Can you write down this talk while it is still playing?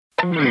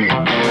Welcome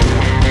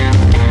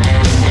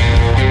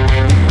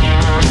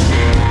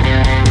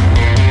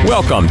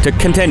to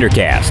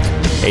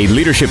ContenderCast, a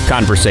leadership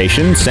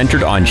conversation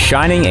centered on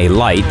shining a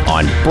light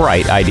on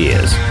bright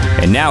ideas.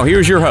 And now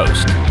here's your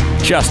host,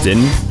 Justin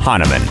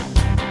Hahnemann.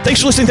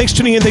 Thanks for listening. Thanks for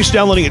tuning in. Thanks for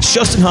downloading. It's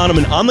Justin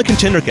Hahnemann on the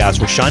ContenderCast.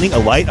 We're shining a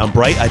light on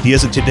bright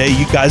ideas. And today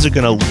you guys are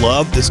going to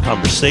love this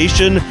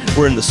conversation.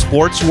 We're in the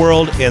sports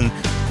world and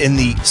in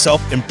the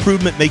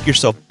self-improvement, make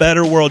yourself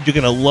better world. You're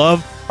going to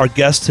love our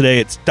guest today.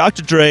 It's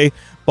Dr. Dre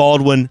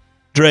Baldwin.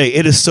 Dre,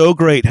 it is so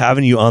great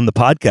having you on the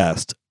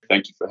podcast.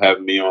 Thank you for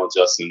having me on,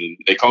 Justin. And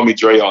they call me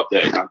Dre all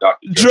day. I'm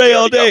Dr. Dre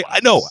all day. I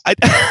know.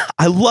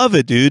 I love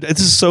it, dude. This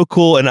is so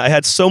cool. And I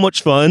had so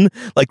much fun,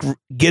 like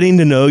getting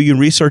to know you and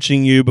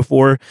researching you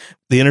before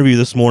the interview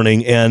this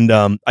morning. And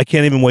I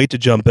can't even wait to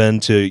jump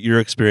into your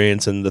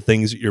experience and the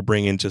things that you're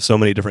bringing to so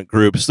many different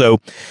groups. So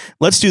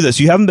let's do this.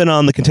 You haven't been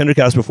on the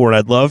ContenderCast before, and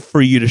I'd love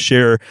for you to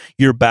share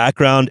your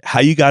background, how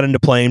you got into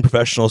playing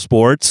professional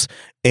sports,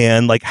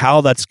 and like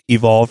how that's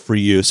evolved for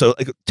you. So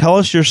tell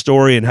us your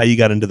story and how you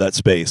got into that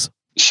space.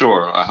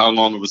 Sure. How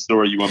long of a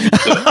story you want me to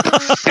tell?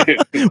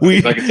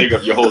 I can take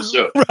up your whole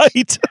show.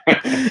 Right.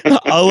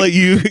 I'll let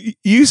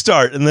you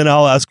start, and then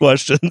I'll ask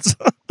questions.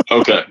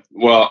 Okay.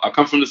 Well, I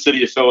come from the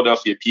city of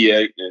Philadelphia,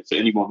 PA, and for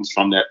anyone who's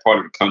from that part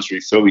of the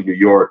country, Philly, New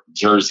York,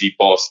 Jersey,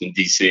 Boston,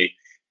 DC,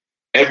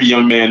 every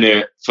young man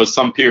there for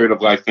some period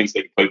of life thinks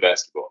they can play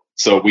basketball.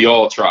 So we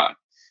all try.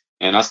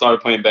 And I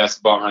started playing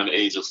basketball around the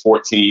age of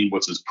 14,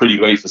 which was pretty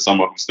late for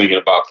someone who's thinking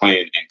about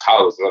playing in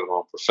college, let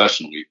alone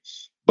professionally.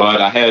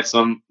 But I had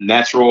some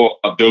natural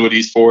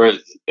abilities for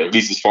it, at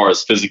least as far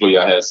as physically.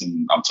 I'm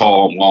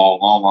tall,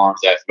 long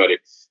arms,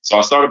 athletic. So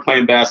I started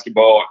playing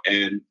basketball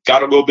and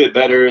got a little bit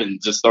better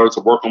and just started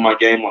to work on my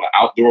game on the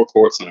outdoor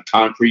courts on a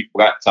concrete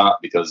blacktop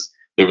because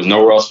there was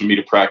nowhere else for me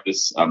to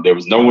practice. There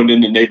was no one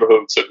in the neighborhood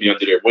who took me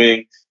under their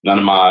wing.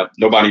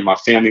 Nobody in my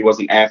family was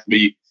an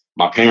athlete.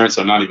 My parents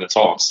are not even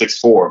tall. I'm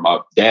 6'4". My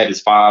dad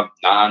is 5'9".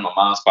 My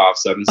mom's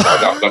 5'7". So I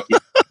got lucky.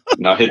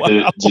 And I hit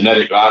the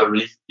genetic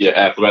lottery,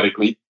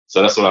 athletically. So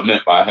that's what I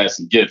meant by I had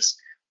some gifts.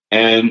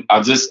 And I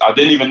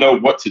didn't even know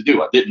what to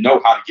do. I didn't know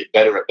how to get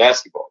better at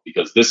basketball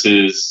because I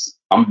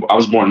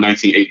was born in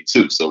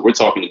 1982. So we're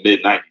talking the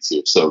mid 90s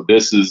here. So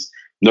this is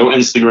no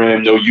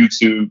Instagram, no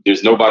YouTube.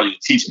 There's nobody to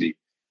teach me.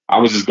 I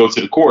would just go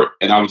to the court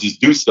and I would just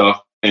do stuff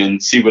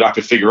and see what I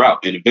could figure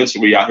out. And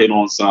eventually I hit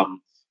on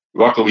some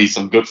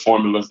good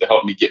formulas to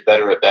help me get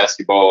better at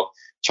basketball.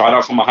 Tried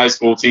out for my high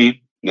school team.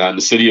 Now in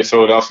the city of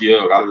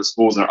Philadelphia, a lot of the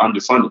schools are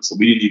underfunded. So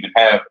we didn't even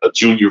have a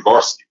junior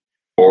varsity.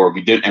 Or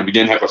we didn't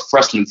have a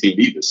freshman team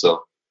either.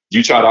 So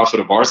you tried out for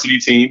the varsity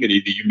team and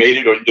either you made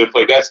it or you didn't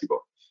play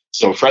basketball.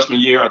 So freshman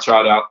year, I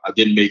tried out. I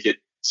didn't make it.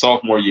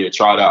 Sophomore year,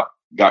 tried out.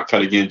 Got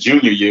cut again.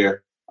 Junior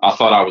year, I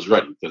thought I was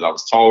ready because I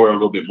was taller, a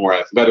little bit more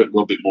athletic, a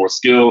little bit more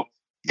skilled.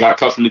 Got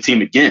cut from the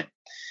team again.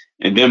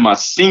 And then my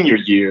senior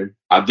year,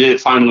 I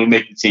did finally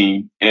make the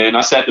team. And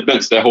I sat the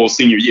bench that whole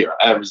senior year.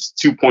 I averaged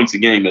 2 points a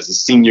game as a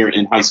senior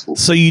in high school.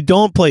 So you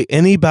don't play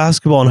any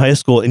basketball in high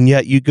school, and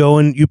yet you go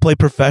and you play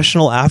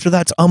professional after?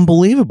 That's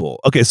unbelievable.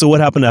 Okay, so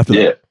what happened after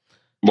that?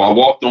 Well, I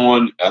walked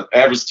on, I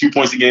averaged 2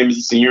 points a game as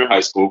a senior in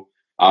high school.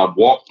 I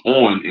walked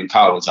on in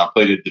college. I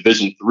played at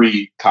Division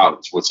III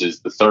college, which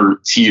is the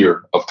third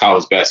tier of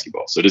college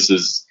basketball. So this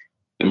is,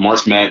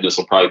 March Madness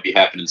will probably be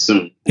happening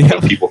soon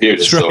when people hear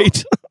this. That's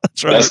right.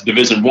 So that's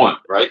Division I,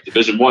 right?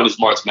 Division I is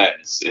March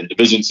Madness. In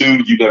Division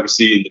II, you never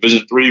see. In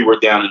Division III, we're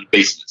down in the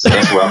basement. So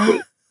that's where I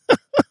play.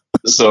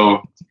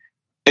 So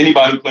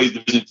anybody who plays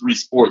Division III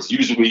sports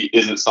usually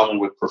isn't someone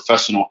with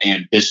professional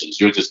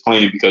ambitions. You're just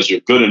playing because you're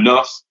good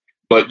enough,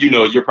 but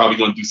you're probably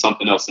going to do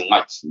something else in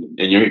life.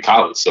 And you're in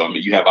college, so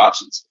you have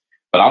options.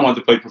 But I wanted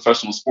to play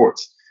professional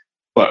sports.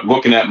 But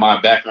looking at my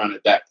background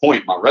at that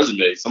point, my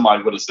resume,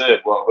 somebody would have said,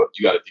 well, look,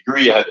 you got a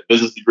degree. I had a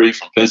business degree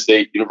from Penn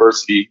State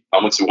University. I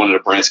went to one of the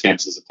branch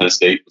campuses at Penn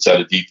State, which had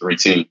a D3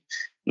 team.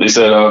 And they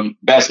said,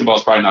 basketball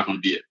is probably not going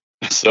to be it.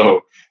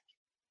 So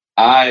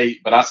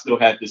but I still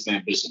had this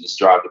ambition, this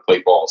drive to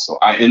play ball. So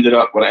what I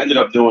ended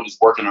up doing is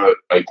working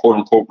a quote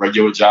unquote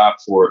regular job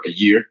for a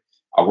year.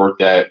 I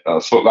worked at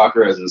Foot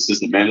Locker as an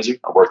assistant manager.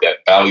 I worked at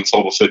Valley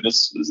Total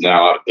Fitness, who's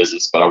now out of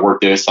business, but I worked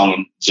there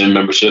selling gym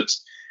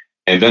memberships.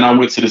 And then I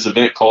went to this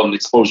event called an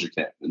exposure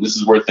camp. And this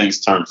is where things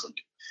turned for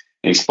me.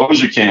 An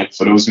exposure camp,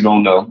 for those who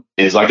don't know,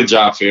 is like a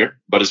job fair,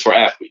 but it's for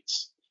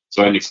athletes.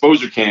 So at an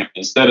exposure camp,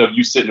 instead of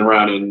you sitting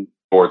around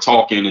or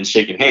talking and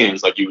shaking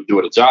hands like you would do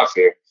at a job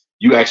fair,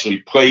 you actually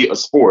play a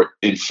sport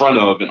in front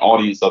of an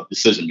audience of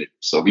decision makers.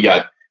 So we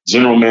got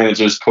general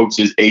managers,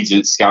 coaches,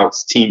 agents,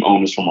 scouts, team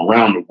owners from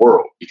around the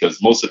world,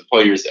 because most of the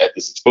players at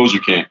this exposure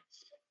camp,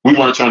 we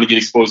weren't trying to get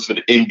exposed for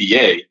the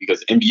NBA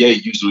because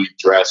NBA usually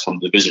drafts from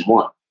Division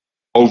I.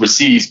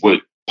 Overseas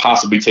would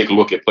possibly take a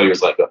look at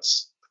players like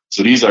us.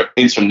 So these are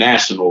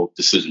international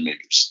decision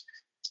makers.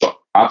 So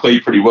I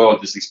played pretty well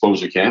at this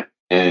exposure camp,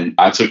 and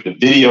I took the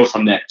video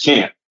from that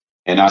camp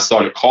and I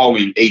started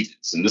calling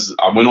agents. And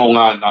I went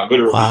online and I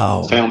literally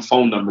found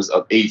phone numbers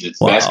of agents,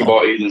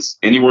 basketball agents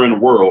anywhere in the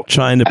world.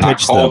 Trying to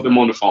pitch them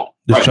on the phone.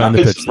 Just trying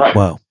to pitch them. Right.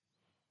 Wow.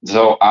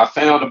 So I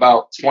found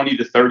about 20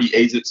 to 30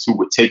 agents who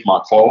would take my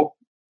call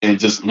and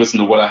just listen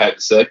to what I had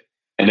to say.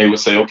 And they would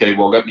say, okay,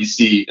 well, let me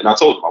see. And I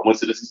told them I went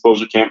to this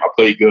exposure camp. I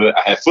played good.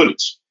 I had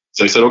footage.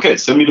 So they said, okay,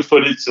 send me the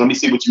footage. Let me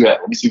see what you have.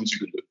 Let me see what you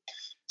can do.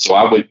 So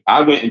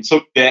I went and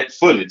took that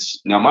footage.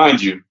 Now,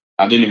 mind you,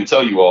 I didn't even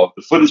tell you all,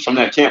 the footage from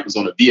that camp was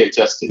on a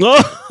VHS tape.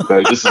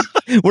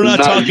 Okay, we're not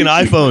talking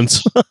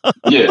iPhones.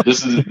 Yeah,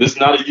 this is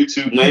not a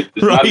YouTube link.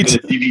 It's Right. not even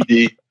a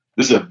DVD.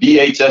 This is a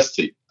VHS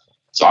tape.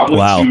 So I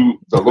went to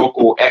the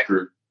local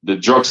Eckerd, the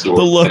drugstore,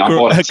 and I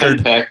bought a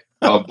 10-pack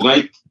of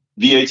blank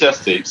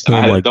VHS tapes. And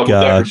I had a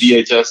double-decker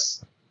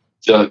VHS.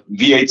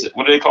 VHS.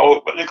 What do they call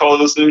it? What do they call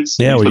those things?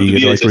 Yeah, where you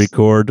get like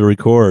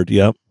record.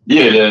 Yep.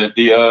 Yeah,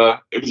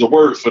 it was a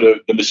word for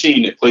the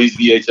machine that plays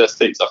VHS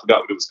tapes. I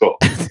forgot what it was called.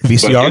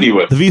 VCR. But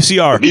anyway, the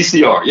VCR. The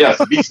VCR. Yes,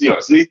 the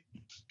VCR.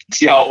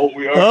 See how old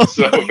we are. Oh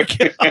so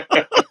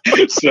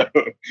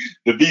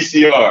the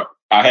VCR.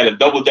 I had a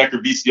double-decker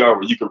VCR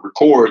where you could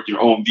record your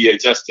own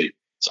VHS tape.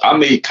 So I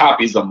made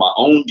copies of my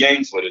own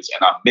game footage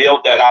and I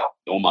mailed that out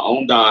on my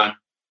own dime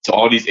to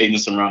all these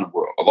agents around the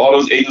world. Of all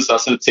those agents I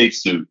sent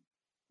tapes to,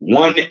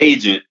 one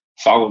agent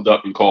followed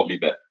up and called me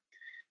back.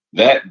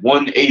 That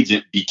one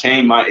agent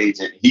became my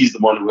agent. He's the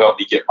one who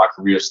helped me get my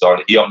career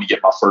started. He helped me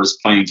get my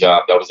first playing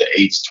job. That was at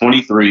age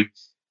 23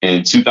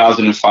 in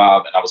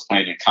 2005, and I was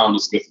playing in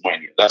Kaunas,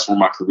 Lithuania. That's where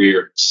my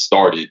career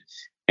started.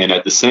 And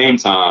at the same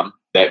time,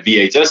 that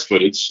VHS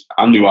footage,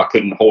 I knew I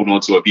couldn't hold on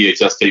to a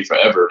VHS tape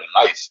forever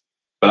in life.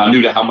 But I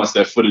knew that how much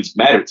that footage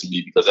mattered to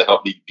me because it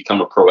helped me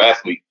become a pro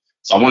athlete.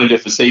 So I wanted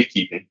it for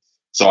safekeeping.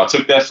 So I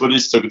took that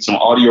footage, took it to an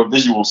audio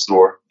visual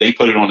store. They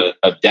put it on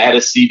a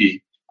data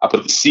CD. I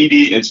put the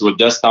CD into a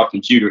desktop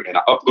computer and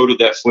I uploaded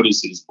that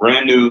footage to this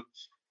brand new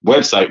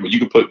website where you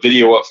could put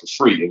video up for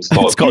free. It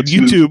was called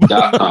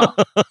YouTube.com.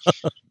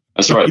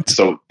 That's right.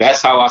 So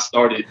that's how I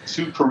started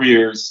 2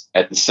 careers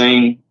at the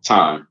same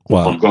time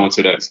from going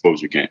to that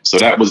exposure camp. So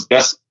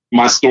that's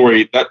my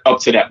story that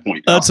up to that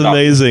point. That's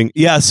amazing.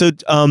 Yeah. So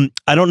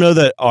I don't know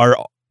that our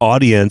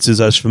audience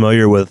is as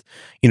familiar with,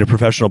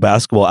 professional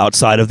basketball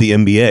outside of the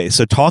NBA.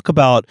 So talk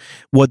about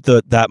what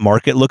that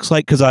market looks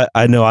like. Cause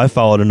I know I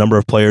followed a number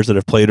of players that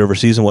have played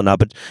overseas and whatnot,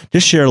 but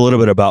just share a little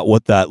bit about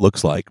what that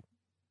looks like.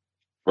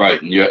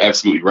 Right. And you're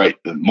absolutely right.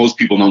 Most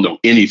people don't know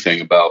anything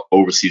about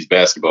overseas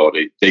basketball.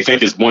 They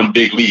think it's one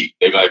big league.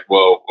 They're like,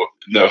 well,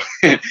 no,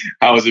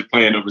 how is it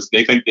playing overseas?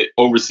 They think that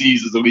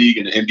overseas is a league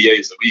and the NBA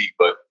is a league,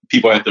 but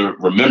people have to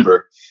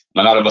remember,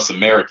 a lot of us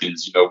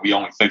Americans, we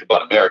only think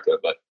about America,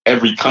 but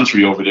every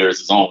country over there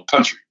is its own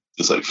country.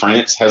 Just like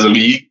France has a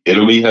league,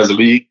 Italy has a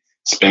league,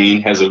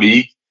 Spain has a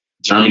league,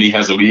 Germany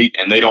has a league,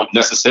 and they don't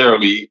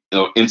necessarily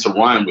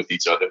intertwine with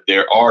each other.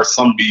 There are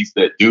some leagues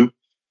that do,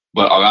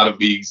 but a lot of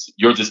leagues,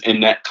 you're just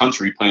in that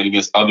country playing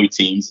against other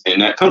teams in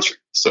that country.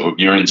 So if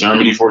you're in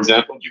Germany, for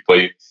example, you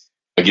play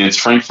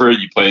against Frankfurt,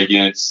 you play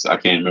against, I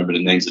can't remember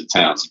the names of the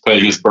towns. You play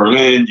against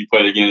Berlin, you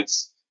play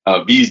against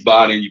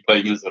Wiesbaden, you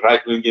play against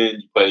Reutlingen,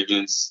 you play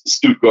against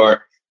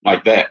Stuttgart,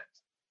 like that.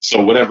 So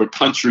whatever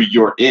country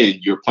you're in,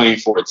 you're playing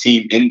for a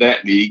team in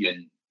that league,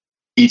 and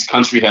each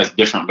country has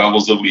different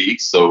levels of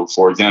leagues. So,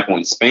 for example,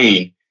 in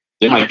Spain,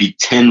 there might be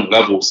 10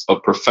 levels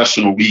of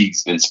professional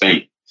leagues in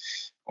Spain.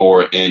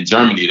 Or in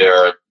Germany,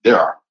 there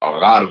are a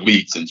lot of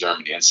leagues in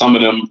Germany, and some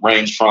of them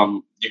range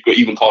from, you could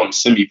even call them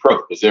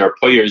semi-pro, because there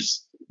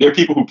are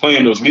people who play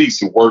in those leagues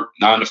who work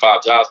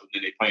 9-to-5 jobs, but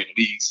then they play in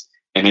the leagues,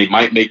 and they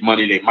might make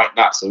money, they might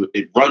not. So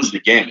it runs the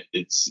gamut.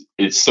 It's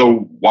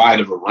so wide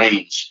of a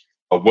range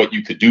of what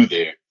you could do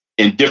there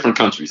in different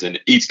countries. And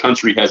each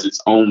country has its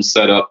own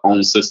setup,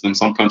 own system.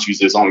 Some countries,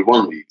 there's only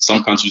one league.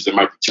 Some countries, there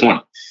might be 20.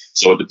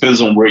 So it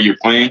depends on where you're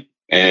playing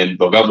and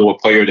the level of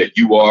player that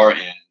you are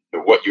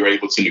and what you're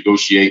able to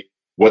negotiate,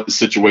 what the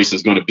situation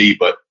is going to be.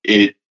 But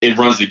it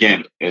runs the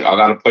gamut. And a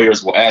lot of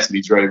players will ask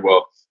me, Dre,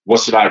 well,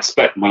 what should I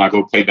expect when I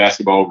go play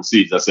basketball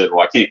overseas? I said, well,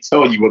 I can't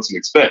tell you what to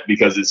expect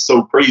because it's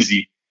so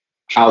crazy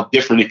how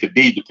different it could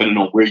be depending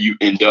on where you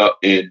end up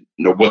and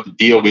what the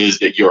deal is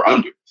that you're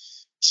under.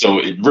 So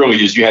it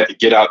really is, you have to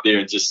get out there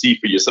and just see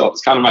for yourself.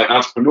 It's kind of like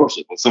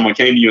entrepreneurship. When someone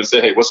came to you and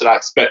said, hey, what should I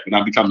expect when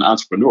I become an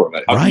entrepreneur?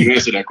 Like, how can you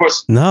answer that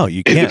question? No,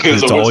 you can't.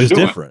 It's always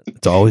different.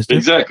 It's always different.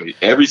 Exactly.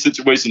 Every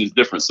situation is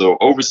different. So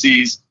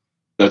overseas,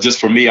 just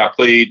for me, I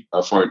played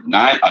for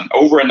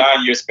over a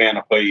 9-year span.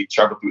 I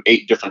traveled through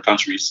 8 different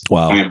countries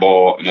playing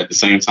ball. And at the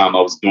same time,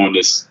 I was doing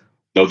this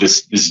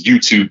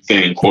YouTube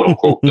thing, quote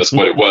unquote. That's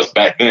what it was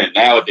back then.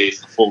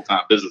 Nowadays, it's a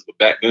full-time business. But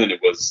back then, it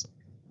was,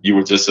 you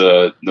were just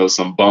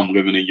some bum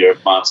living in your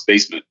mom's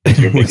basement.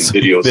 You're making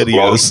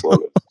videos. Or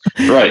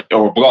blogging right,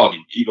 or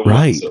blogging, even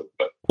right. So,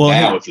 but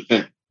now it's a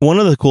thing. One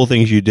of the cool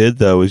things you did,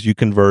 though, is you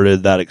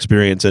converted that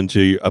experience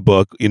into a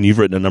book, and you've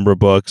written a number of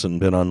books and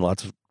been on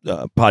lots of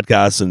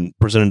podcasts and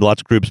presented to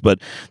lots of groups.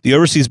 But the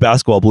Overseas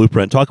Basketball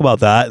Blueprint, talk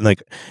about that and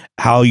like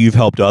how you've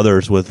helped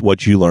others with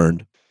what you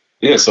learned.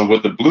 Yeah, so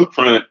with the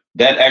blueprint,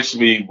 that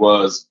actually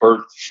was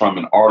birthed from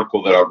an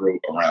article that I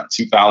wrote around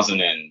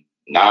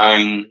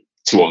 2009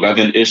 to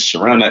 11-ish,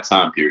 around that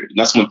time period. And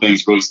that's when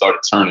things really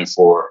started turning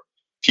for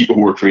people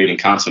who were creating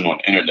content on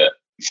the internet.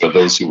 for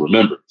those who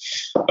remember.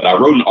 But I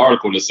wrote an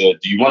article that said,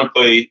 "Do you want to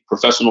play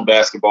professional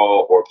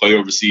basketball or play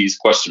overseas?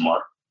 Question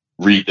mark.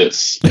 Read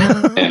this."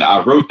 And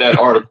I wrote that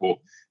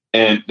article,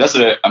 and that's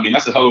a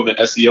hell of an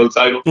SEO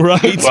title,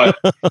 right? But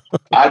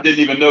I didn't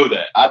even know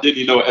that. I didn't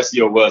even know what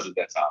SEO was at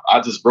that time.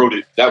 I just wrote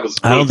it. That was.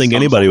 I don't think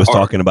anybody was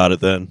talking about it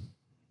then.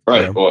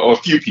 Right, yeah. or a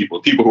few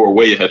people who are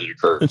way ahead of the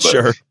curve. But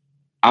sure.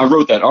 I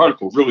wrote that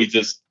article really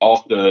just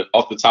off the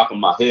top of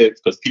my head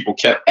because people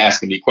kept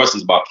asking me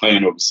questions about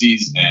playing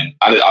overseas, and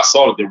I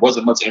saw that there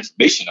wasn't much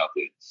information out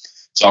there.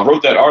 So I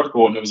wrote that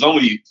article, and there was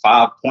only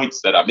 5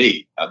 points that I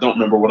made. I don't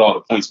remember what all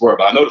the points were,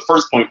 but I know the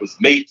first point was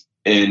make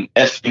an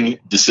effing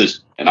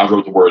decision, and I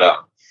wrote the word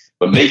out.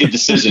 But make a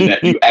decision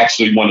that you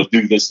actually want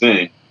to do this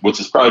thing, which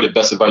is probably the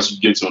best advice you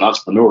give to an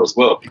entrepreneur as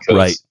well,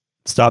 because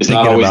Stop it's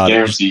thinking not always about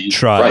guaranteed. It.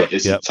 Try. Right,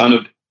 it's a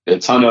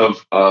ton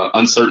of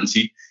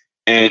uncertainty.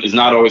 And it's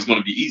not always going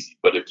to be easy.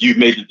 But if you've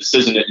made the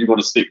decision that you're going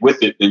to stick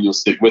with it, then you'll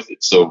stick with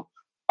it. So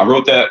I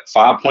wrote that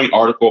 5-point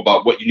article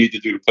about what you need to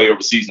do to play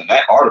overseas. And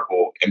that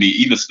article, I mean,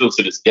 even still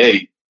to this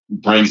day,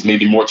 brings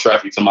maybe more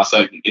traffic to my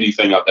site than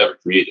anything I've ever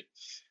created.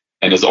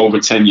 And it's over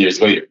 10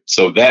 years later.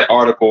 So that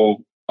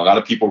article, a lot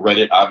of people read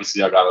it.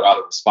 Obviously, I got a lot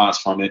of response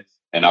from it.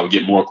 And I would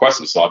get more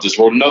questions. So I just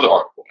wrote another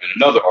article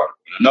and another article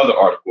and another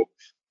article.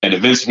 And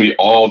eventually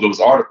all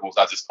those articles,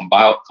 I just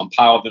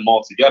compiled them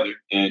all together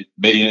and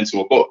made it into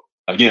a book.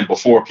 Again,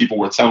 before people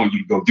were telling you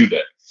to go do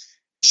that.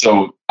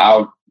 So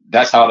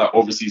that's how the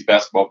Overseas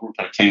Basketball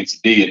Blueprint came to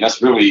be. And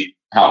that's really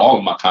how all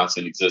of my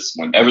content exists.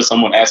 Whenever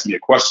someone asks me a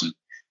question,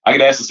 I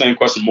get asked the same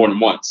question more than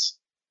once.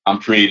 I'm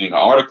creating an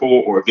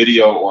article or a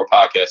video or a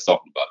podcast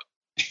talking about it.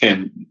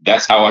 And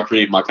that's how I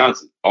create my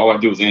content. All I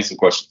do is answer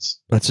questions.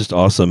 That's just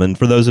awesome. And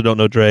for those who don't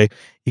know Dre,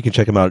 you can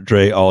check him out at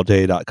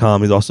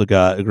dreallday.com. He's also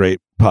got a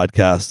great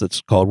podcast that's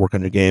called Work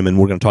on Your Game. And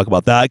we're going to talk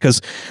about that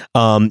because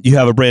you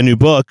have a brand new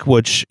book,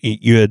 which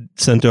you had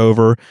sent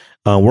over,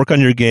 Work on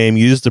Your Game,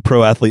 use the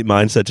pro athlete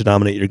mindset to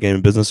dominate your game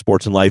in business,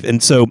 sports, and life.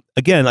 And so,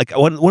 again, like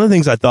one of the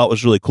things I thought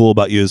was really cool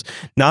about you is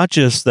not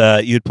just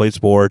that you had played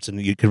sports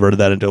and you converted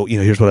that into,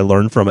 here's what I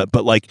learned from it,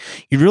 but like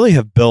you really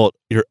have built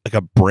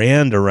a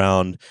brand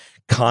around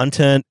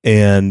content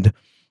and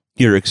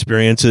your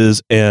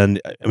experiences.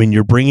 And I mean,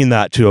 you're bringing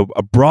that to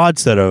a broad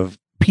set of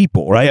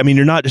people, right? I mean,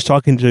 you're not just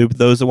talking to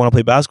those that want to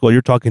play basketball.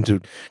 You're talking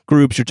to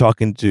groups. You're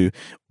talking to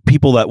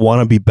people that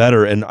want to be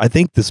better. And I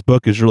think this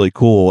book is really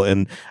cool.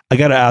 And I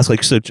got to ask,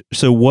 like,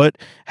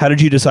 how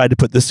did you decide to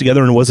put this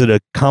together? And was it a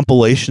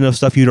compilation of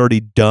stuff you'd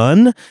already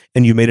done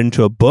and you made it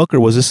into a book,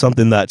 or was this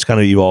something that's kind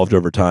of evolved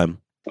over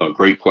time? Oh,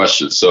 great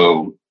question.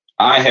 So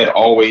I had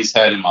always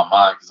had in my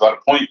mind, because by the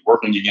point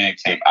Work on Your Game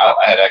came out,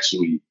 I had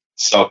actually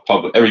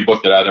self-published. Every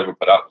book that I'd ever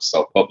put out was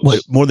self-published.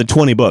 Wait, more than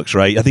 20 books,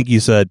 right? I think you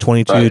said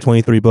 22, right.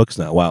 23 books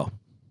now. Wow.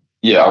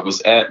 Yeah, I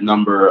was at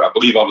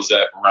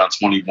around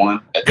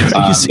 21 at the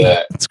time.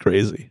 That's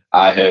crazy.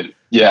 At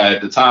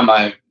the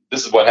time,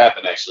 this is what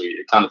happened actually.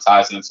 It kind of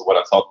ties into what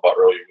I talked about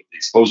earlier with the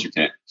exposure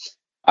camp.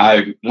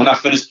 When I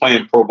finished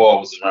playing pro ball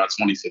was around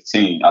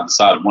 2015, I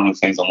decided one of the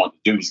things I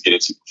wanted to do was get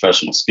into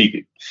professional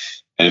speaking.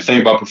 And the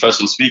thing about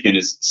professional speaking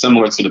is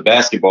similar to the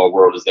basketball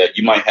world is that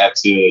you might have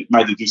to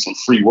do some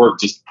free work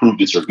just to prove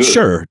that you're good.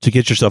 Sure, to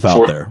get yourself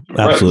out there.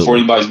 Absolutely. Right, before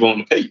anybody's willing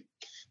to pay you.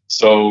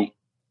 So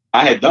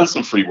I had done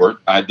some free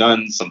work. I had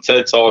done some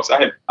TED Talks.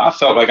 I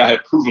felt like I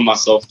had proven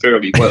myself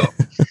fairly well.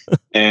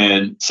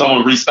 And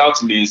someone reached out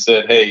to me and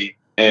said, hey,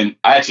 and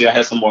I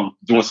had someone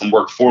doing some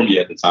work for me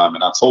at the time.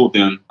 And I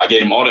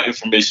gave them all the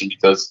information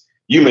because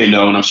you may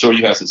know, and I'm sure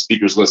you have some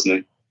speakers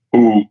listening,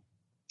 who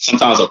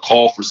sometimes a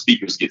call for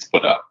speakers gets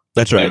put out.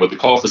 That's right. And with the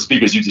call for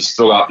speakers, you just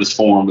fill out this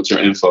form with your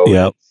info.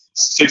 Yep.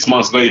 6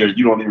 months later,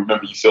 you don't even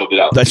remember you filled it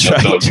out. That's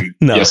right.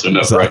 Yes or no,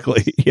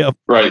 exactly. Right? Yep.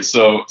 Right.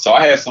 So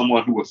I had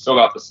someone who would fill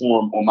out the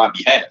form on my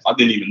behalf. I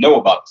didn't even know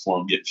about the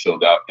form getting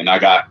filled out. And I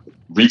got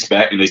reached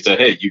back and they said,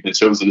 hey, you've been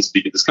chosen to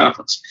speak at this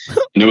conference.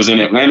 And it was in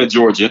Atlanta,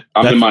 Georgia.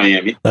 I'm in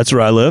Miami. That's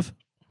where I live.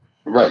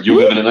 Right. You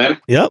live in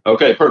Atlanta? Yep.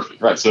 Okay, perfect.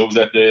 Right. So it was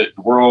at the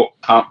World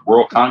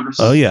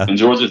Congress in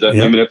Georgia. Is that the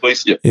name of that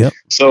place? Yeah. Yep.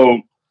 So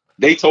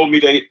they told me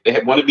they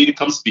had wanted me to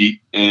come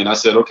speak. And I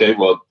said, okay,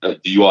 well, do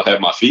you all have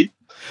my fee?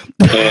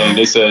 And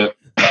they said,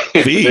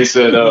 we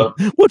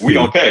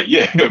don't pay.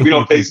 Yeah, we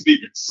don't pay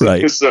speakers.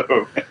 Right.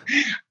 So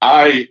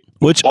by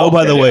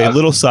the way, a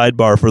little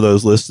sidebar for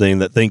those listening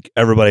that think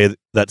everybody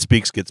that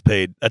speaks gets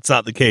paid. That's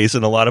not the case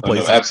in a lot of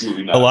places. No,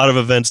 absolutely not. A lot of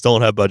events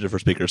don't have budget for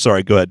speakers.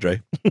 Sorry, go ahead,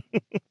 Dre.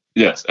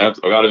 Yes, a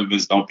lot of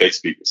events don't pay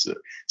speakers.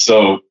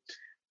 So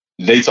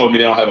they told me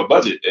they don't have a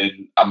budget.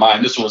 And my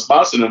initial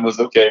response to them was,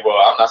 okay, well,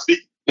 I'm not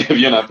speaking. If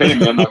you're not paying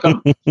me, I'm not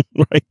coming.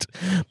 Right.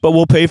 But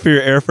we'll pay for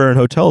your airfare and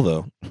hotel,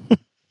 though.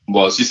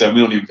 Well, she said,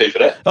 we don't even pay for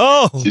that.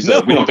 Oh, she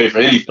said, we don't pay for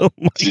anything.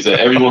 She said,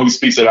 everyone who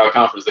speaks at our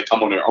conference, they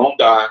come on their own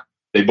dime.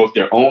 They book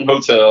their own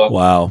hotel.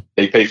 Wow.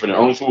 They pay for their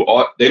own food.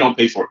 They don't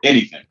pay for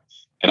anything.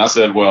 And I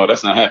said, well,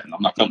 that's not happening.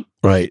 I'm not coming.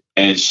 Right.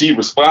 And she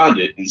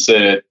responded and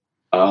said,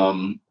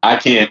 I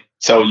can't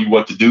tell you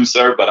what to do,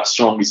 sir, but I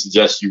strongly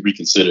suggest you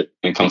reconsider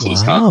and come to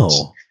this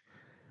conference.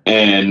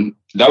 And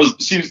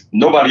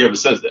Nobody ever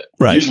says that.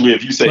 Right. Usually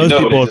if you say Most no,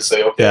 people they just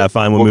say, okay. Yeah,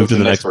 fine, we'll move to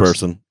the next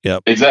person.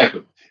 Yep.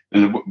 Exactly.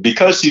 And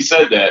because she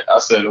said that, I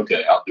said,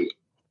 okay, I'll do it.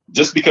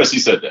 Just because she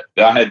said that.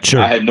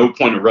 I had no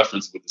point of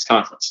reference with this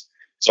conference.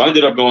 So I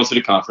ended up going to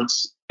the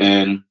conference,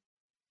 and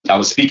I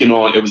was speaking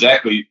on, it was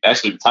actually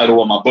the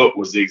title of my book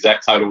was the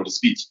exact title of the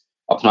speech,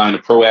 Applying a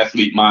Pro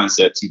Athlete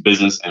Mindset to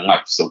Business and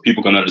Life. So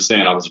people can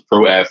understand I was a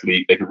pro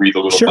athlete. They could read the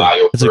little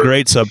bio. It's a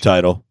great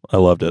subtitle. I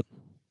loved it.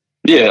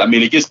 Yeah, I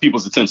mean, it gets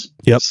people's attention.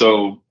 Yep.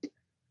 So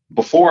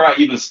before I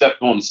even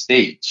stepped on the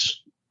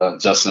stage,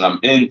 Justin,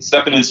 I'm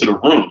stepping into the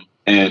room,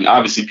 and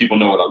obviously people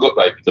know what I look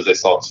like because they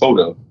saw the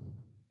photo.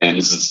 And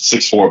this is a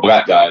 6'4"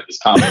 black guy at this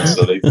conference,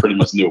 so they pretty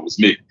much knew it was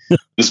me.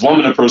 This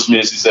woman approached me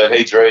and she said,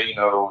 "Hey, Dre,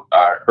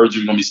 I heard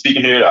you were going to be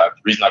speaking here. The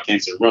reason I came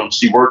to the room,"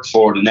 she worked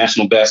for the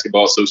National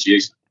Basketball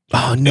Association.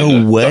 Oh,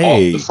 no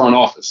way. The front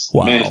office,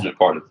 management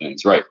part of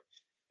things, right?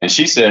 And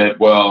she said,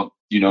 well,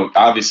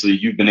 obviously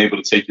you've been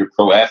able to take your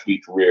pro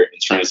athlete career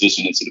and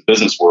transition into the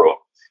business world.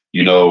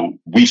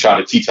 We try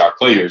to teach our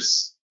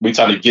players, we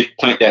try to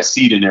plant that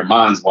seed in their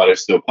minds while they're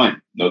still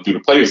playing, through the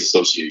Players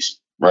Association,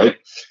 right?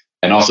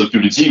 And also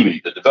through the G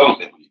League, the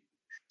Development League.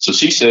 So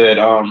she said,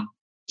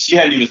 she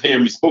hadn't even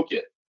heard me spoke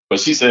yet,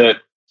 but she said,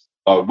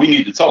 we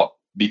need to talk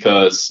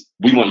because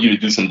we want you to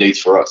do some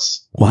dates for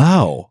us.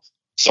 Wow.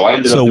 So I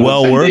ended up doing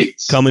 10 worth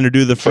dates. Coming to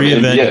do the free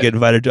event and get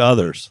invited to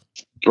others.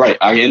 Right.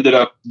 I ended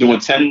up doing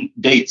 10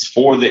 dates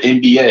for the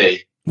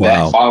NBA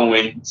that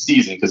following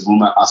season, because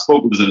when I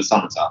spoke, it was in the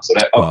summertime. So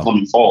that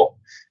upcoming fall,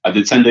 I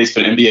did 10 days for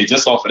the NBA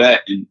just off of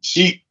that. And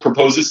she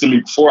proposed this to me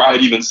before I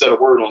had even said a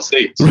word on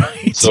stage.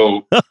 Right.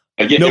 So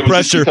again, no it was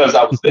pressure. Just because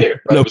I was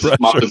there. Right? No it was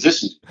just my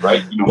position,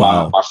 right?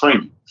 My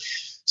framing.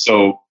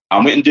 So I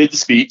went and did the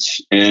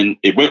speech, and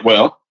it went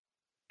well.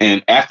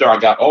 And after I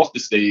got off the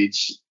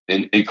stage,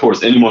 and of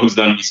course, anyone who's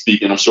done any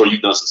speaking, I'm sure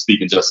you've done some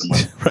speaking, Justin.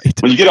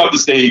 Right. When you get off the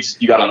stage,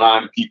 you got a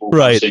line of people.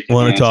 Right.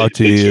 Want to talk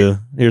to you.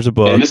 Here's a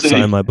book.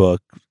 Sign my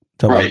book.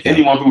 Right.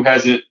 Anyone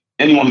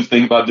who's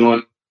thinking about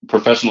doing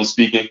professional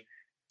speaking,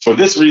 for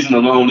this reason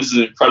alone, this is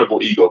an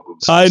incredible ego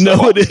boost. I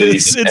know it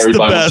is. It's the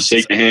best.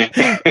 Shake your hand.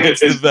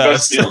 It's the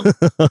best.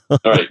 All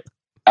right.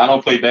 I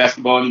don't play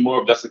basketball anymore,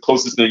 but that's the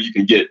closest thing you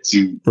can get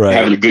to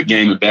having a good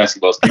game of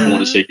basketball. So people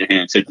want to shake your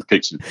hand, take a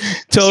picture.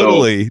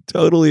 Totally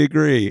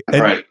agree.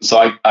 Right.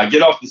 So I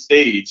get off the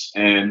stage,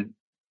 and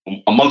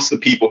amongst the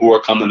people who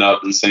are coming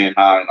up and saying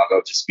hi and I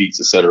love your speech,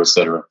 et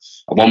cetera,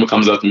 a woman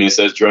comes up to me and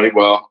says, "Dre,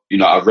 well,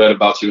 I've read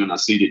about you and I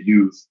see that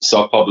you've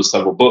self-published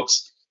several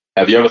books.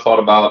 Have you ever thought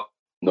about,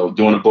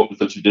 doing a book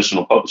with a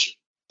traditional publisher?"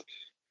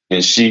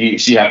 And she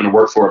happened to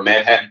work for a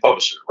Manhattan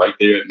publisher right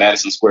there at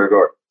Madison Square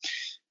Garden.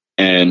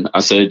 And I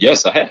said,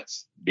 yes, I have,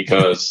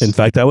 because in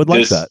fact, I would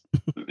like that.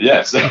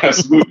 Yes,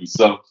 absolutely.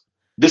 So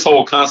this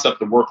whole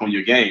concept of work on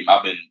your game,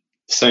 I've been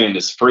saying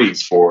this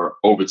phrase for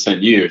over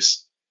 10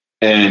 years.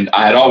 And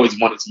I had always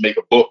wanted to make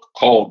a book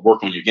called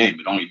Work on Your Game.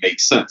 It only made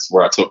sense,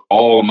 where I took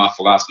all of my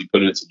philosophy,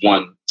 put it into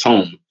one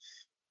tome.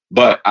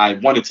 But I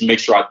wanted to make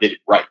sure I did it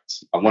right.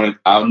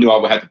 I knew I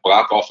would have to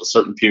block off a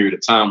certain period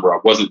of time where I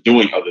wasn't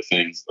doing other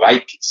things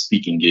like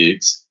speaking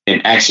gigs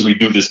and actually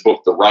do this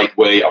book the right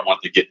way. I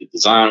wanted to get the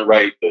design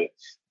right,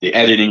 the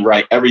editing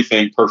right,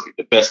 everything perfect,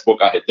 the best book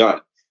I had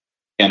done.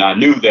 And I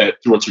knew that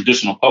through a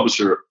traditional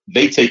publisher,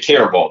 they take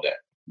care of all that.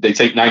 They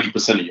take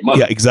 90% of your money.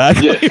 Yeah,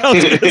 exactly. Yeah. I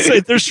was going to say,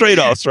 they're straight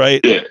offs, right?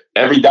 Yeah.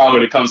 Every dollar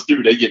that comes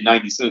through, they get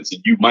 90 cents,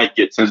 and you might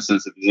get 10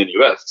 cents if there's any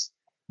left.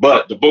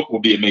 But the book will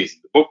be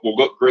amazing. The book will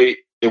look great.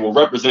 It will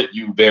represent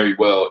you very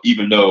well,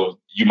 even though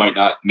you might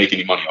not make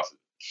any money off of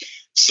it.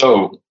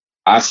 So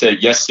I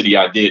said yes to the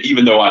idea,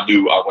 even though I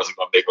knew I wasn't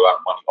going to make a lot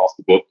of money off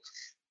the book.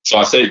 So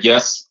I said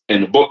yes,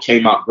 and the book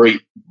came out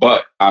great.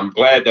 But I'm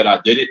glad that I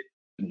did it,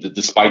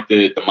 despite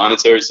the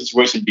monetary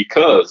situation,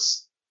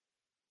 because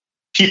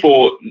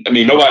people,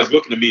 nobody's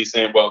looking at me and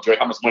saying, well, Dre,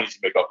 how much money did you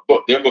make off the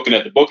book? They're looking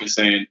at the book and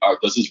saying,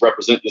 does this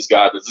represent this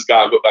guy? Does this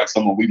guy look like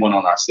someone we want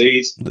on our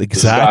stage? Exactly. Does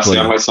this guy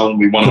sound like someone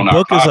we want on our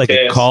podcast? The book is like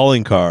a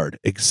calling card.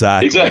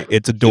 Exactly.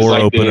 It's a door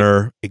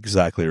opener.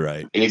 Exactly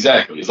right.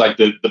 Exactly. It's like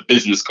the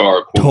business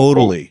card.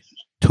 Totally.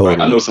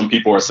 Right? I know some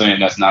people are saying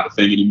that's not a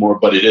thing anymore,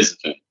 but it is a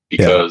thing,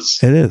 because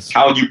it is.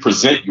 How you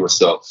present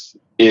yourself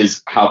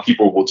is how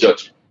people will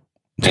judge you.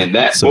 And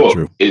that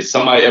book, if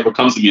somebody ever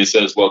comes to me and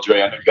says, well,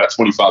 Dre, I know you got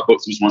 25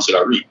 books. Which one should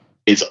I read?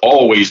 It's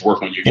always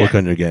Work on Your Game. Work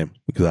on Your Game.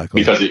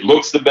 Exactly. Because it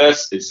looks the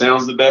best. It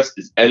sounds the best.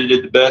 It's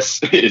edited the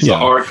best. It's a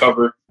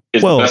hardcover.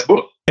 It's the best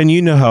book. And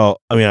you know how,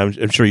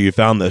 I'm sure you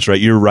found this,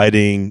 right? Your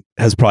writing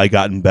has probably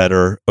gotten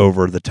better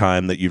over the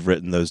time that you've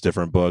written those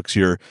different books.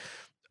 Your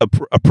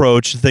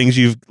approach, things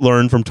you've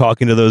learned from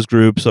talking to those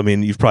groups.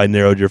 You've probably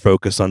narrowed your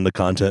focus on the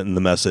content and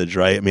the message,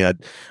 right? I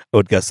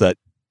would guess that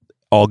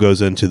all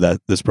goes into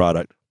this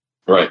product.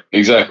 Right,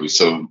 exactly.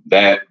 So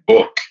that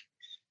book,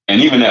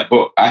 and even that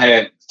book, I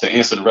had to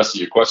answer the rest of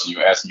your question.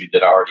 You asked me,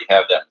 did I already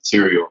have that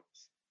material?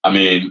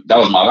 That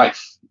was my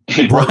life.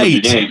 Work on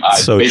Your Game.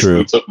 I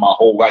basically took my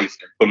whole life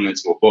and put it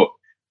into a book.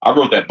 I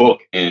wrote that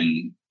book,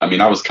 and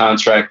I was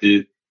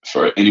contracted.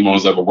 For anyone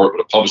who's ever worked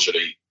with a publisher,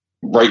 they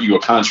write you a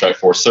contract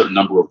for a certain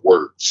number of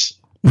words.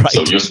 Right.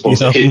 So you're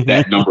supposed to hit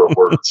that number of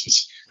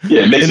words.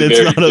 Yeah, it makes and it it's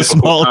very not a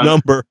small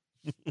number.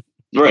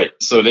 Right.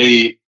 So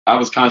I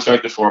was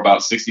contracted for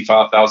about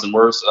 65,000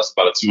 words. So that's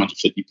about a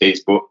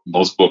 250-page book.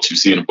 Most books you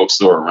see in a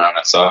bookstore are around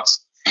that size.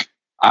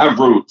 I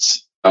wrote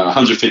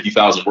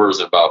 150,000 words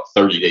in about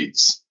 30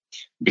 days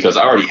because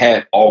I already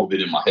had all of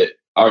it in my head.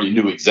 I already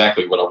knew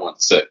exactly what I wanted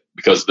to say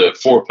because the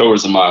 4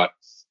 pillars of my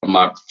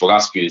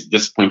philosophy is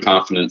discipline,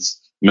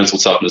 confidence, mental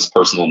toughness,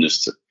 personal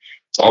initiative.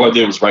 So all I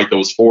did was write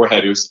those 4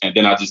 headers, and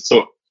then I just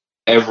took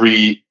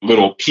every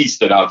little piece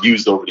that I've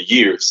used over the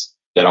years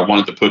that I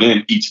wanted to put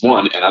in each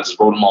one, and I just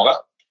wrote them all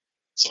out.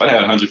 So I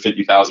had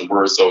 150,000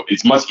 words. So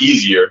it's much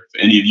easier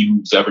for any of you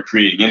who's ever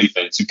creating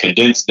anything to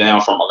condense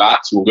down from a lot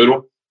to a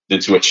little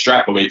than to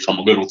extrapolate from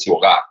a little to a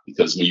lot.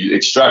 Because when you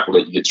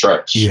extrapolate, you get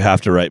trash. You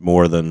have to write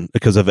more than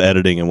because of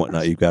editing and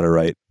whatnot. You've got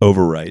to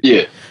overwrite.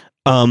 Yeah.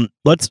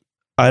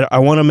 I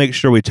want to make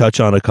sure we touch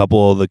on a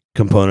couple of the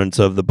components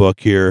of the book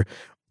here.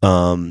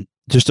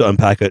 Just to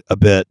unpack it a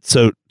bit.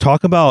 So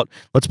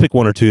let's pick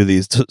 1 or 2 of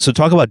these. So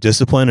talk about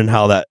discipline and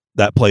how that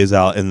plays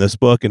out in this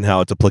book and how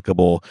it's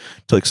applicable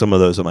to like some of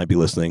those that might be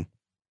listening.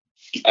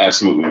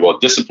 Absolutely. Well,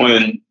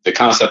 discipline, the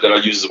concept that I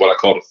use is what I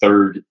call the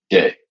third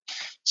day.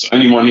 So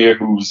anyone here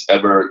who's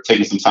ever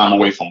taken some time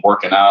away from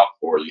working out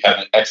or you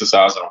haven't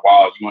exercised in a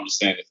while, you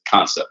understand the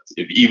concept,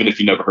 even if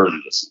you never heard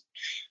of this.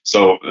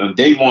 So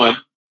day 1,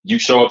 you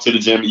show up to the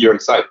gym and you're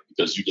excited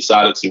because you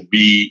decided to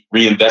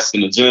reinvest in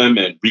the gym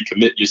and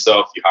recommit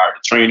yourself. You hired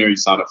a trainer, you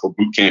signed up for a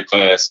boot camp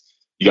class,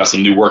 you got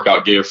some new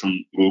workout gear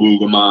from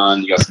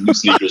Lululemon, you got some new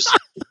sneakers.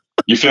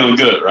 You're feeling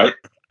good, right?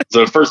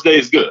 So the first day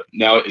is good.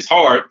 Now it's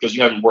hard because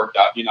you haven't worked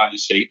out, you're not in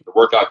shape. The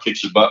workout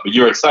kicks your butt, but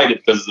you're excited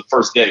because it's the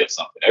first day of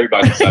something.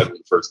 Everybody's excited for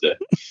the first day,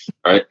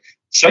 right?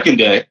 Second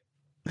day,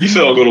 you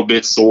feel a little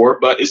bit sore,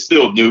 but it's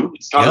still new.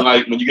 It's kind of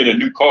like when you get a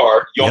new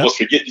car, you almost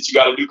forget that you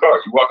got a new car.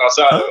 You walk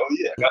outside, oh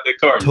yeah, I got that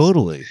car.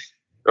 Totally.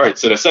 Right.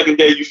 So the second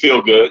day you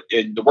feel good,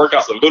 and the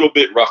workout's a little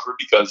bit rougher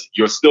because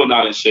you're still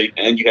not in shape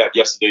and you have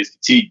yesterday's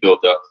fatigue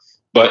built up,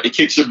 but it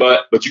kicks your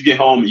butt. But you get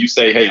home and you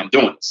say, hey, I'm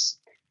doing this.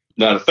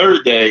 Now the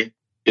third day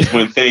is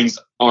when things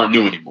aren't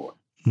new anymore.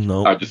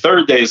 No. The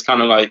third day is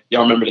kind of like,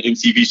 y'all remember the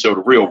MTV show,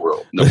 The Real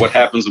World. You know, what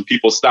happens when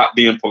people stop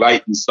being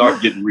polite and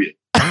start getting real.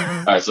 All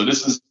right. So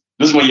this is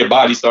when your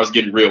body starts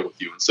getting real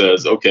with you and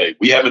says, okay,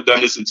 we haven't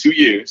done this in 2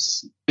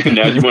 years. And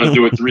now you want to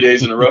do it 3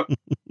 days in a row?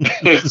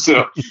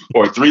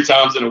 Or 3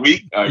 times in a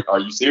week? Are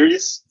you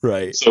serious?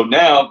 Right. So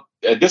now,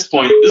 at this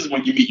point, this is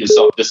when you meet your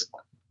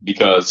self-discipline.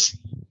 Because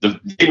the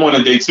day 1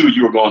 and day 2,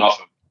 you were going off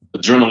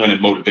of adrenaline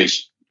and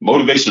motivation.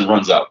 Motivation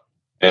runs out.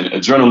 And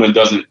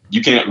adrenaline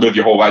you can't live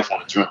your whole life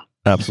on adrenaline.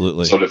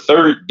 Absolutely. So the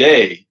third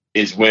day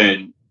is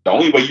when the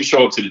only way you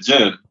show up to the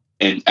gym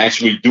and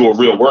actually do a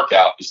real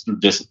workout is through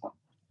discipline.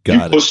 You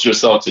push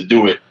yourself to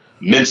do it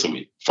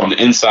mentally from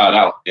the inside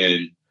out.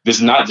 And this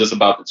is not just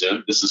about the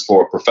gym. This is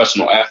for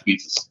professional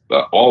athletes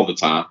all the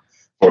time,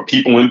 for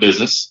people in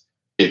business.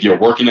 If you're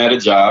working at a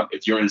job,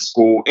 if you're in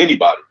school,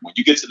 anybody, when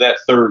you get to that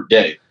third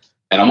day,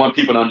 and I want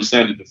people to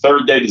understand that the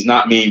third day does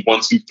not mean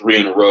 1, 2, 3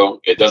 in a row.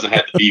 It doesn't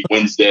have to be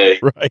Wednesday.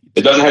 Right.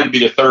 It doesn't have to be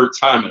the third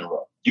time in a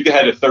row. You can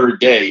have the third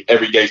day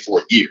every day for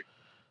a year.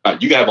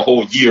 You can have a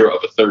whole year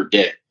of a third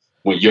day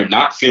when you're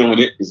not feeling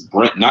it. It's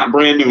not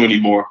brand new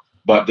anymore.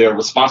 But there are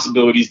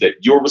responsibilities that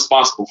you're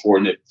responsible for,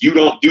 and if you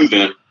don't do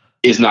them,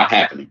 it's not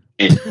happening.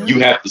 And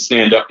you have to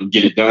stand up and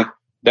get it done.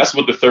 That's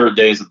what the third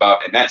day is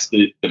about, and that's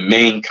the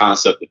main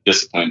concept of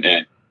discipline.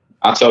 And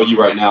I'll tell you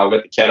right now,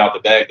 let the cat out the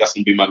bag. That's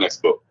going to be my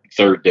next book,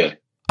 Third Day.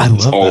 I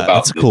love that.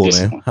 That's cool,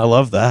 man. I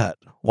love that.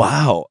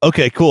 Wow.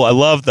 Okay, cool. I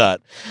love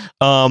that.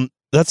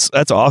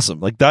 That's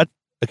awesome. Like that.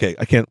 Okay,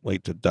 I can't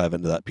wait to dive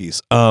into that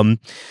piece.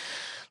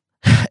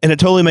 And it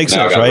totally makes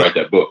sense, right? Write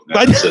that book.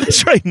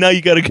 That's right. Now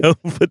you got to go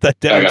put that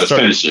down. I got to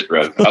finish it,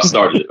 right? I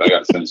started it. I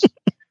got to finish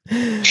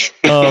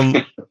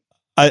it.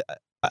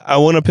 I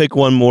want to pick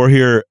one more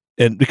here,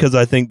 and because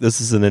I think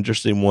this is an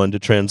interesting one to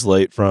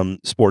translate from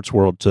sports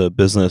world to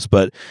business.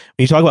 But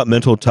when you talk about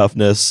mental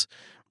toughness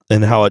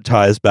and how it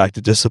ties back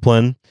to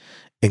discipline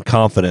and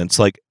confidence,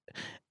 like,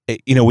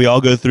 you know, we all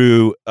go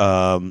through,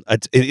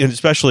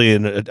 especially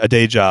in a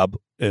day job,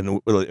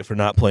 and if we're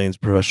not playing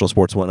professional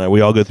sports and whatnot,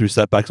 we all go through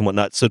setbacks and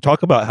whatnot. So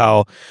talk about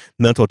how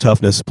mental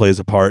toughness plays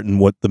a part and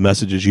what the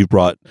messages you've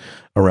brought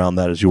around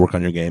that as you work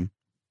on your game.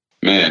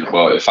 Man,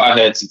 well, if I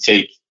had to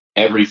take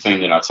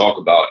everything that I talk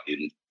about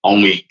and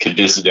only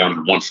condense it down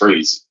to one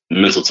phrase,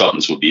 mental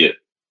toughness would be it.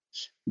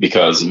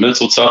 Because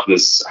mental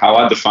toughness, how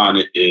I define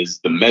it,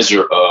 is the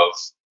measure of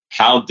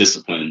how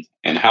disciplined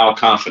and how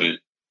confident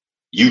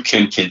you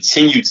can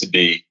continue to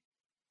be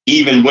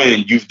even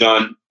when you've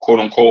done,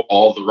 quote unquote,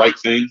 all the right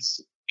things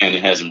and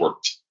it hasn't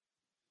worked.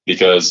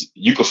 Because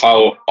you can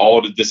follow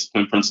all the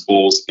discipline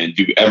principles and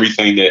do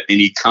everything that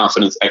any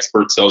confidence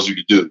expert tells you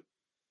to do,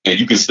 and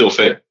you can still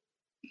fail.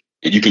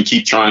 And you can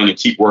keep trying and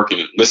keep working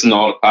and listen to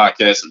all the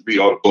podcasts and read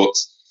all the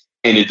books,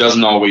 and it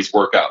doesn't always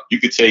work out. You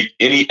could take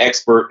any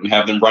expert and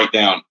have them write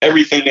down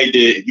everything they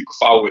did, and you can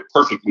follow it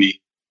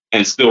perfectly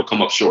and still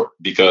come up short,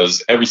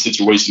 because every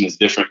situation is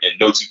different and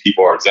no two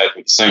people are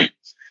exactly the same.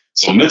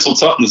 So mental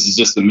toughness is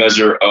just a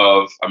measure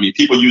of,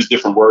 people use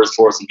different words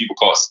for it. Some people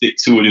call it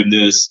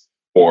stick-to-itiveness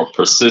or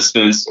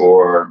persistence,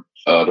 or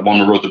the one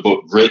who wrote the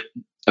book, grit.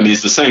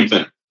 It's the same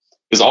thing.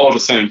 It's all the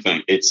same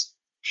thing. It's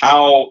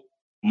how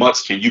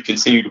much can you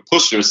continue to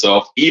push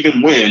yourself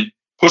even when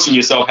pushing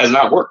yourself has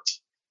not worked.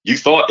 You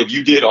thought if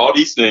you did all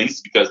these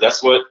things, because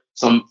that's what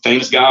some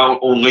famous guy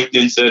on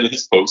LinkedIn said in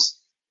his post,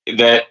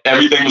 that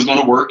everything was going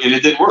to work, and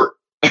it didn't work.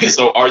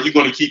 So are you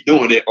going to keep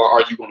doing it, or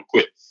are you going to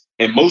quit?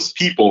 And most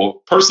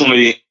people,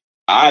 personally,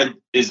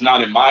 is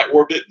not in my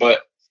orbit,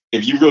 but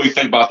if you really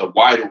think about the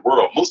wider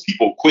world, most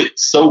people quit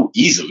so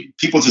easily.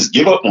 People just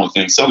give up on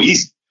things so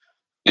easy.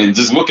 And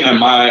just looking at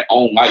my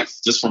own life,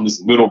 just from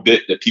this little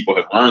bit that people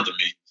have learned of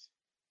me,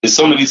 there's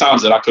so many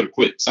times that I could have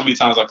quit. So many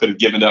times I could have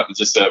given up and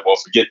just said, well,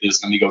 forget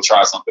this, let me go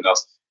try something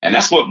else. And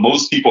that's what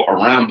most people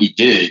around me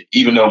did,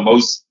 even though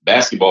most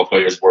basketball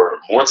players were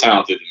more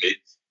talented than me,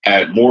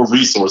 had more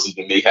resources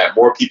than me, had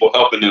more people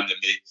helping them than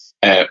me,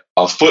 had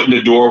a foot in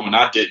the door when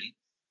I didn't.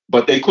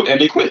 But they quit, and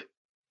they quit.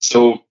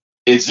 So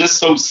it's just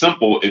so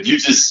simple. If you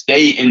just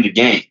stay in the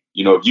game,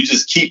 if you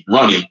just keep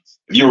running,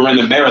 if you're in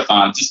a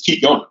marathon, just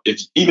keep going.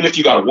 Even if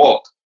you got to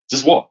walk,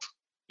 just walk.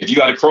 If you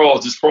got to crawl,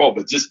 just crawl,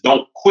 but just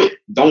don't quit.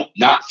 Don't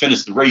not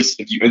finish the race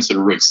if you enter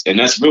the race. And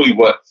that's really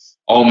what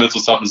all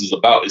mental toughness is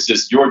about. It's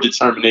just your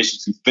determination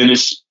to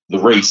finish the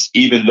race,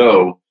 even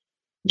though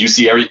you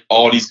see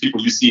all these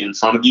people you see in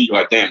front of you. You're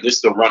like, damn, they're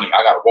still running.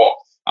 I got to walk.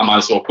 I might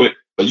as well quit.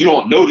 But you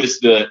don't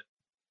notice the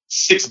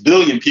 6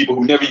 billion people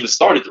who never even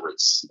started the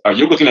race.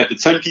 You're looking at the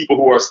 10 people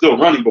who are still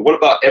running, but what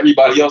about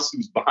everybody else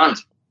who's behind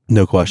you?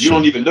 No question. You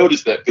don't even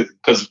notice that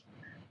because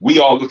we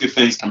all look at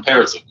things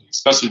comparatively,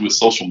 especially with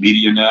social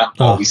media now.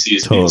 All we see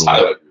is people's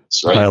highlight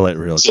reels, right? Highlight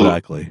reels, so,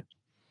 exactly.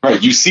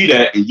 Right. You see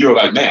that and you're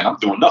like, man, I'm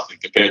doing nothing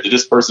compared to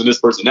this person,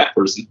 that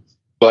person.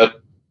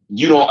 But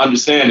you don't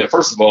understand that,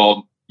 first of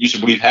all, you should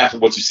believe half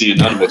of what you see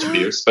and none of what you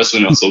hear,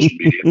 especially on social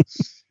media.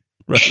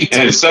 Right.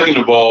 And second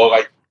of all,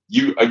 like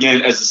you,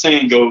 again, as the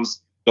saying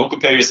goes, don't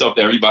compare yourself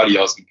to everybody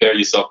else. Compare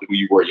yourself to who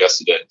you were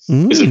yesterday.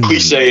 It's a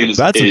cliche. And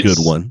that's a good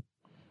one.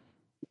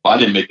 I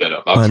didn't make that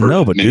up. I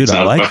know, but dude,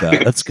 I like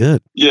that. That's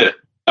good. Yeah.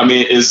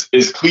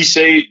 It's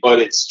cliche, but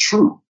it's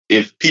true.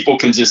 If people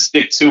can just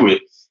stick to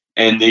it.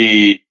 And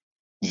the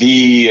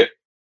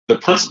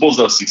principles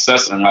of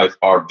success in life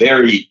are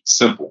very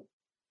simple,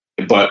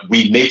 but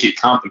we make it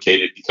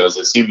complicated because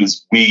as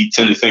humans, we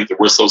tend to think that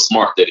we're so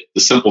smart that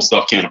the simple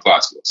stuff can't apply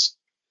to us.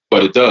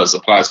 But it does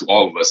apply to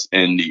all of us.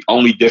 And the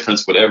only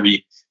difference with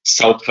every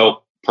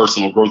self-help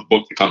personal growth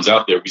book that comes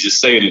out there, we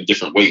just say it in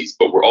different ways,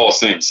 but we're all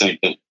saying the same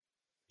thing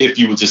if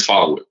you would just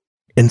follow it.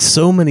 And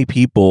so many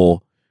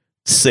people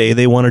say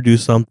they want to do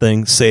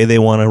something, say they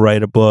want to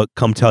write a book,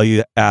 come tell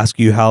you, ask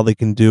you how they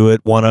can do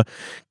it, want to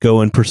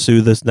go and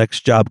pursue this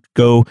next job,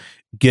 go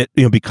get,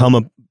 become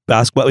a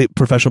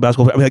professional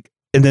basketball player.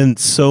 And then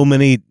so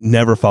many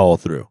never follow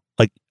through.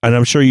 And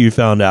I'm sure you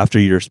found after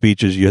your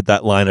speeches, you had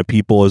that line of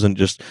people isn't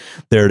just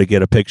there to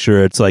get a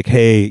picture. It's like,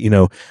 hey,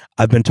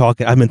 I've been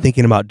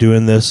thinking about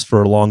doing this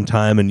for a long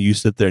time, and you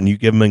sit there and you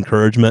give them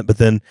encouragement, but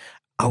then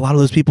a lot of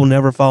those people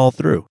never follow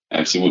through.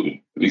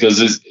 Absolutely. Because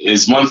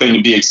it's one thing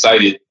to be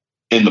excited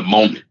in the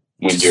moment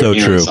when you're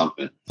hearing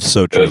something.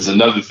 So true. There's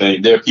another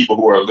thing. There are people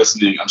who are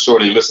listening. I'm sure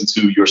they listen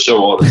to your show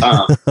all the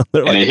time.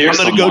 They're like, I'm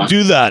going to go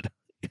do that.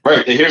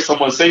 Right. They hear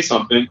someone say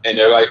something and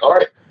they're like, all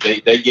right,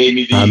 they gave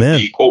me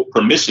the quote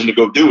permission to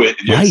go do it.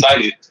 And you're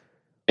excited.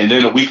 And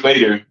then a week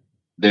later,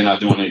 they're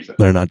not doing anything.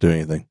 They're not doing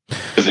anything.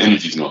 Because the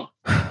energy's gone.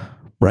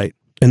 Right.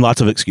 And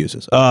lots of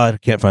excuses. I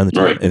can't find the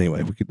time. Right.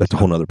 Anyway, that's a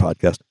whole nother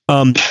podcast.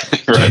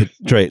 Right.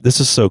 Dre, this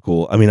is so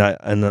cool.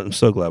 I'm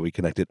so glad we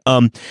connected.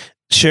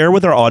 Share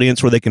with our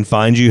audience where they can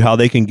find you, how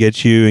they can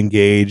get you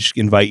engaged,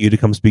 invite you to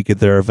come speak at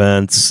their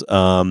events,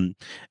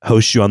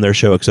 host you on their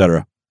show,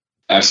 etc.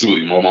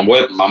 Absolutely. Well,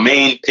 my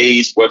main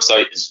page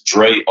website is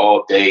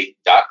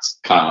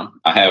dreallday.com.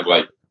 I have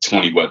like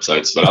 20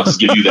 websites, but I'll just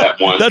give you that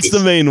one. That's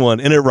the main one,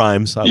 and it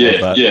rhymes. I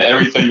love that. Yeah.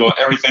 Everything will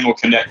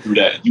connect through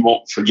that. You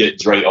won't forget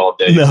Dre All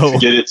Day. No. If you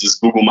forget it,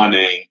 just Google my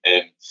name,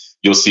 and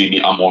you'll see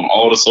me. I'm on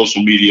all the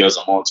social medias.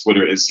 I'm on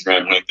Twitter,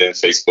 Instagram,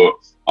 LinkedIn, Facebook.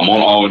 I'm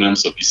on all of them.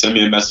 So if you send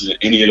me a message in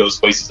any of those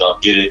places, I'll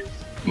get it.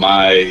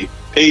 My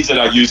page that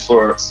I use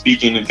for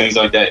speaking and things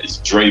like that is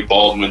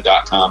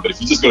DreBaldwin.com. But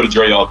if you just go to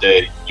Dre All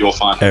Day, you'll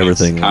find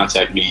everything.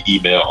 Contact me,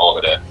 email, all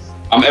of that.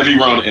 I'm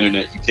everywhere on the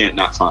internet. You can't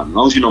not find me. As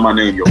long as you know my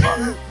name, you'll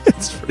find me.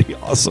 It's pretty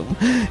awesome.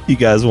 You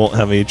guys won't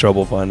have any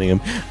trouble finding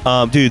him.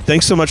 Dude,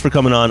 thanks so much for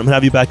coming on. I'm going to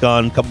have you back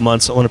on in a couple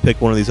months. I want to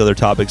pick one of these other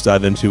topics to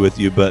dive into with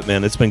you. But,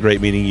 man, it's been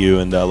great meeting you,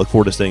 and look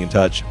forward to staying in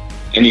touch.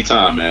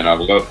 Anytime, man. I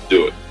would love to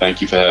do it.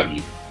 Thank you for having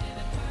me.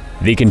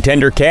 The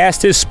Contender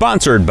Cast is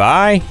sponsored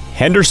by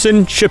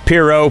Henderson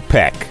Shapiro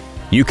Peck.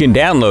 You can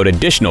download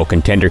additional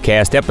Contender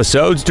Cast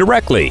episodes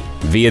directly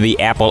via the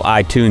Apple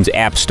iTunes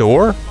App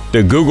Store,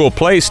 the Google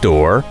Play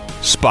Store,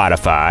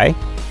 Spotify,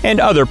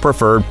 and other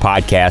preferred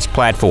podcast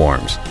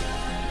platforms.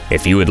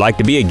 If you would like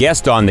to be a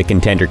guest on the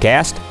Contender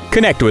Cast,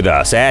 connect with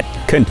us at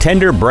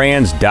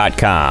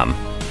contenderbrands.com.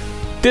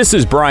 This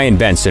is Brian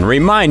Benson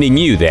reminding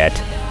you that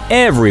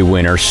Every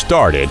winner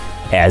started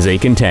as a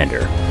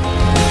contender.